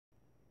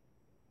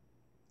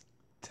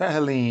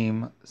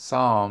Tehillim,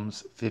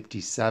 Psalms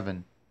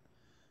 57.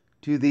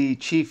 To the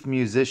chief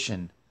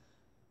musician,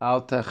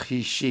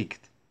 Al-Tachishik,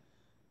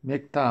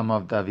 Miktam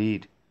of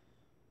David,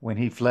 when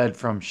he fled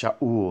from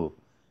Shaul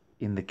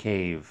in the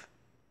cave.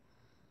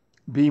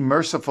 Be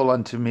merciful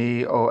unto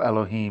me, O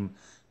Elohim,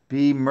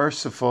 be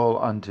merciful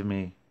unto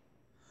me.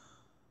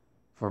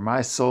 For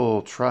my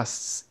soul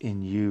trusts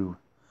in you.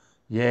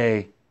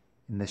 Yea,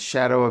 in the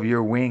shadow of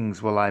your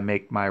wings will I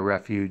make my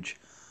refuge,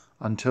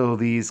 until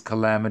these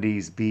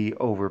calamities be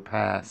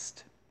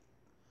overpast.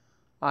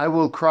 I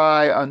will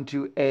cry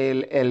unto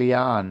El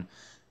Elyon,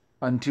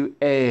 unto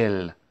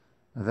El,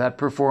 that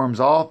performs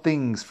all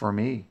things for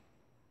me.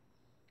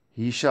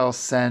 He shall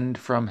send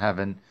from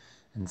heaven,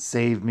 and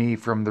save me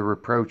from the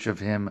reproach of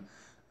him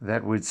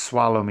that would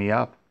swallow me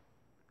up.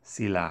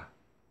 Selah.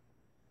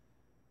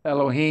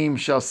 Elohim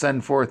shall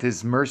send forth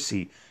his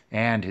mercy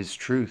and his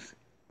truth.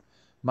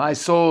 My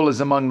soul is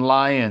among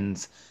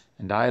lions,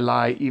 and I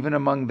lie even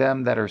among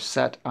them that are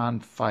set on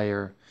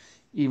fire,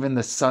 even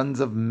the sons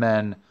of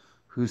men,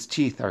 whose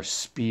teeth are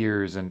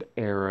spears and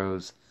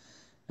arrows,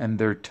 and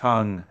their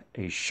tongue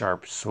a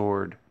sharp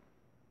sword.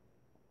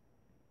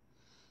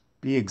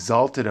 Be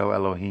exalted, O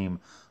Elohim,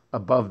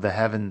 above the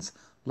heavens.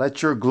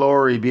 Let your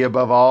glory be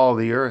above all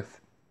the earth.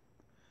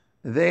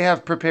 They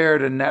have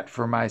prepared a net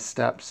for my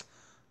steps.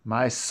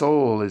 My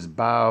soul is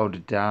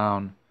bowed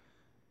down.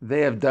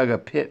 They have dug a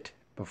pit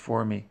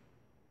before me,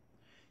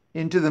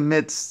 into the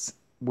midst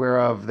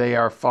whereof they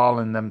are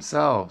fallen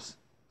themselves.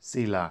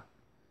 Selah.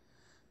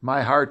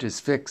 My heart is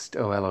fixed,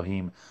 O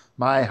Elohim.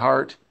 My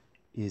heart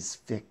is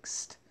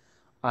fixed.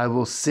 I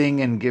will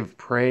sing and give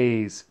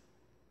praise.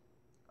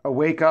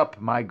 Awake up,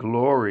 my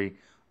glory.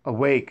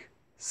 Awake,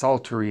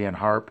 psaltery and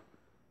harp.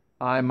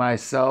 I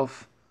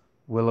myself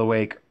will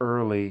awake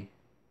early.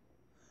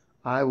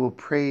 I will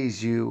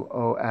praise you,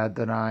 O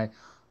Adonai,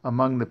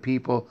 among the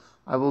people.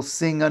 I will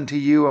sing unto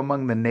you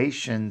among the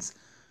nations,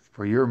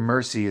 for your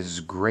mercy is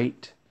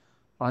great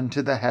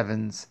unto the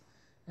heavens,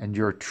 and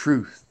your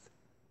truth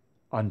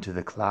unto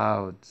the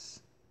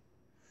clouds.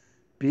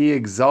 Be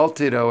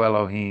exalted, O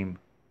Elohim,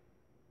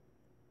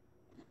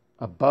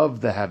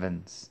 above the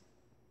heavens.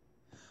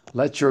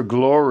 Let your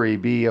glory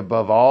be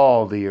above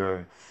all the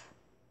earth.